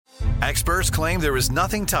Experts claim there is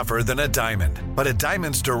nothing tougher than a diamond. But at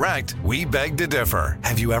Diamonds Direct, we beg to differ.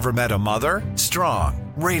 Have you ever met a mother?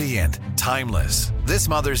 Strong, radiant, timeless. This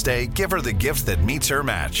Mother's Day, give her the gift that meets her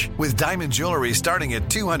match. With diamond jewelry starting at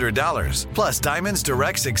 $200. Plus Diamonds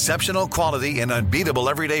Direct's exceptional quality and unbeatable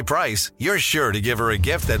everyday price, you're sure to give her a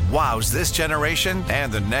gift that wows this generation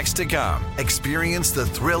and the next to come. Experience the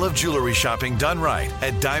thrill of jewelry shopping done right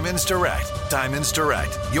at Diamonds Direct. Diamonds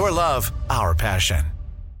Direct. Your love, our passion.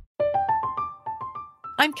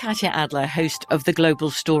 I'm Katya Adler, host of The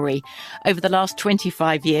Global Story. Over the last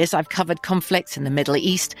 25 years, I've covered conflicts in the Middle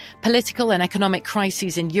East, political and economic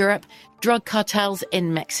crises in Europe, drug cartels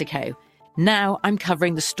in Mexico. Now I'm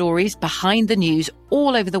covering the stories behind the news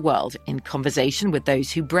all over the world in conversation with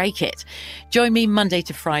those who break it. Join me Monday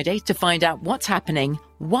to Friday to find out what's happening,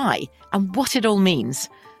 why, and what it all means.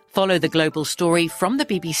 Follow The Global Story from the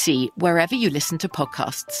BBC wherever you listen to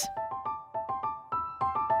podcasts.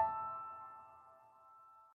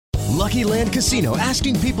 Lucky Land Casino,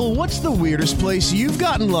 asking people, what's the weirdest place you've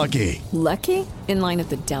gotten lucky? Lucky? In line at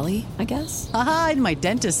the deli, I guess? Aha, in my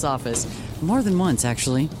dentist's office. More than once,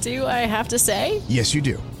 actually. Do I have to say? Yes, you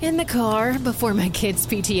do. In the car before my kids'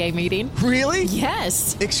 PTA meeting. Really?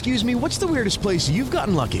 Yes. Excuse me, what's the weirdest place you've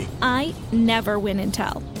gotten lucky? I never win and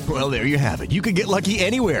tell. Well, there you have it. You can get lucky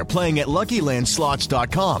anywhere, playing at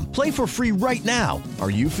LuckyLandSlots.com. Play for free right now. Are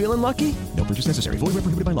you feeling lucky? No purchase necessary. Void where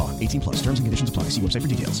prohibited by law. 18+. Terms and conditions apply. See website for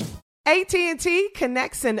details. AT&T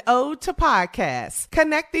connects an ode to podcasts.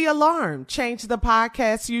 Connect the alarm. Change the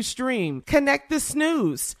podcast you stream. Connect the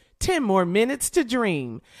snooze. 10 more minutes to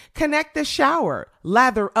dream. Connect the shower.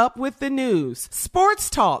 Lather up with the news. Sports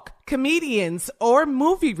talk, comedians, or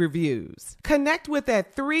movie reviews. Connect with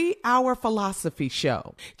that 3-hour philosophy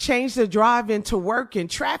show. Change the drive into work in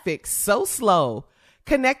traffic so slow.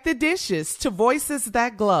 Connect the dishes to voices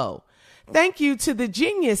that glow. Thank you to the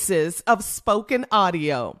geniuses of spoken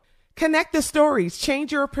audio. Connect the stories,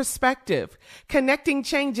 change your perspective. Connecting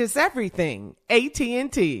changes everything.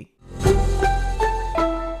 AT&T.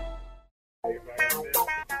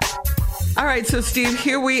 All right, so Steve,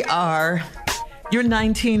 here we are. You're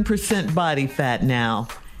 19% body fat now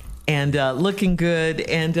and looking good.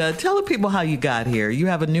 And tell the people how you got here. You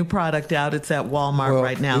have a new product out. It's at Walmart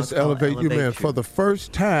right now. It's Elevate You, man. For the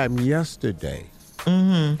first time yesterday,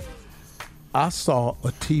 I saw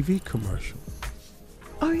a TV commercial.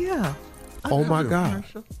 Oh, yeah. Oh, my God.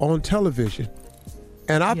 On television.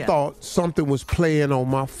 And I thought something was playing on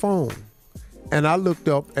my phone. And I looked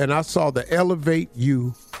up and I saw the Elevate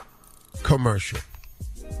You commercial.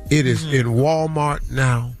 It is in Walmart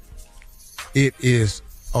now. It is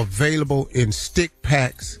available in stick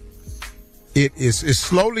packs. It's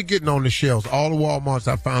slowly getting on the shelves. All the Walmarts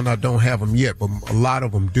I found out don't have them yet, but a lot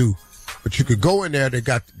of them do. But you could go in there. They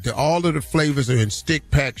got all of the flavors are in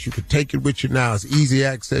stick packs. You could take it with you now. It's easy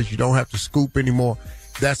access. You don't have to scoop anymore.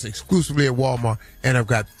 That's exclusively at Walmart. And I've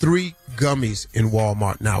got 3 gummies in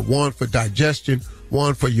Walmart now. One for digestion,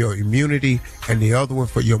 one for your immunity, and the other one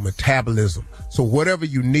for your metabolism. So whatever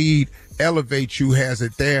you need, Elevate You has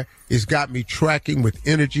it there. It's got me tracking with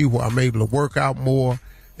energy where I'm able to work out more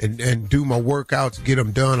and do my workouts, get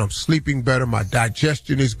them done. I'm sleeping better. My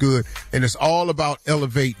digestion is good. And it's all about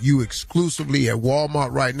Elevate You exclusively at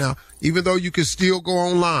Walmart right now, even though you can still go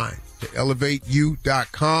online to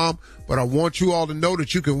elevateyou.com. But I want you all to know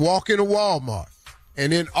that you can walk into Walmart.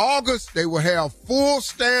 And in August, they will have full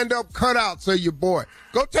stand-up cutouts of your boy.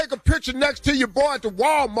 Go take a picture next to your boy at the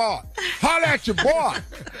Walmart. Holler at your boy.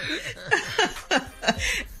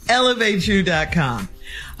 ElevateYou.com.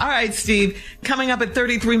 All right, Steve, coming up at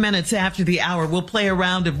 33 minutes after the hour, we'll play a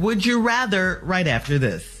round of Would You Rather right after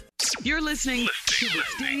this. You're listening to the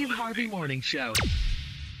Steve Harvey Morning Show.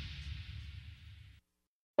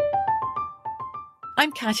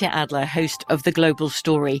 I'm Katya Adler, host of The Global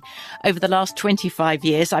Story. Over the last 25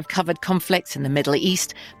 years, I've covered conflicts in the Middle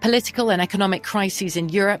East, political and economic crises in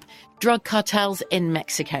Europe, drug cartels in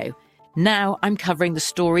Mexico. Now I'm covering the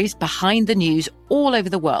stories behind the news all over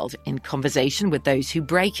the world in conversation with those who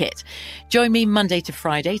break it. Join me Monday to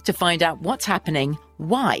Friday to find out what's happening,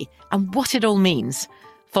 why, and what it all means.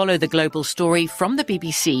 Follow The Global Story from the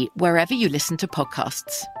BBC wherever you listen to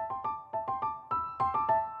podcasts.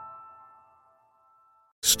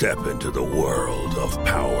 Step into the world of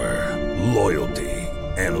power, loyalty,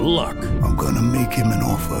 and luck. I'm gonna make him an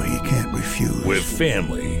offer he can't refuse. With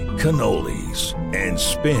family, cannolis, and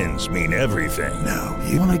spins mean everything. Now,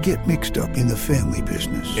 you wanna get mixed up in the family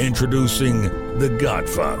business. Introducing The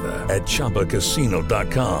Godfather at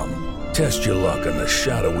ChumbaCasino.com. Test your luck in the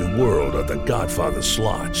shadowy world of The Godfather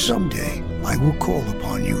slot. Someday, I will call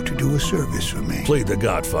upon you to do a service for me. Play The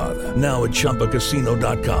Godfather, now at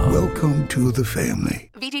ChumbaCasino.com. Welcome to the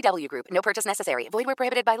family. VGW Group. No purchase necessary. Void where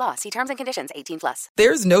prohibited by law. See terms and conditions. 18+.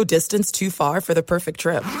 There's no distance too far for the perfect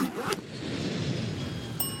trip.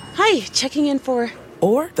 Hi, checking in for...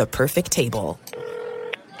 Or the perfect table.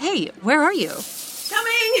 Hey, where are you?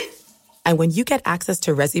 Coming! And when you get access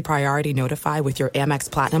to Resi Priority Notify with your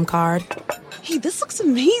Amex Platinum card... Hey, this looks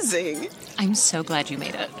amazing. I'm so glad you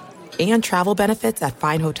made it. And travel benefits at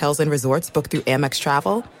fine hotels and resorts booked through Amex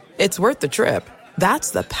Travel, it's worth the trip.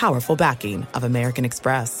 That's the powerful backing of American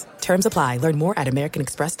Express. Terms apply. Learn more at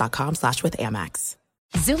americanexpress.com/withAmex.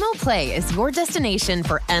 Xumo Play is your destination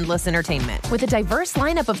for endless entertainment. With a diverse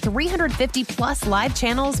lineup of 350-plus live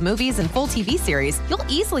channels, movies, and full TV series, you'll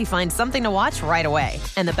easily find something to watch right away.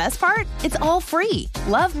 And the best part? It's all free.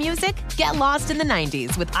 Love music? Get lost in the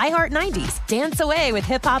 90s with iHeart 90s, dance away with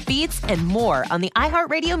hip-hop beats, and more on the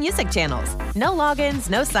iHeartRadio music channels. No logins,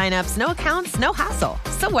 no signups, no accounts, no hassle.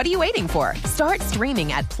 So what are you waiting for? Start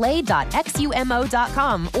streaming at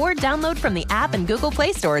play.xumo.com or download from the app and Google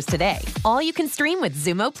Play stores today. All you can stream with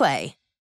Xumo Play.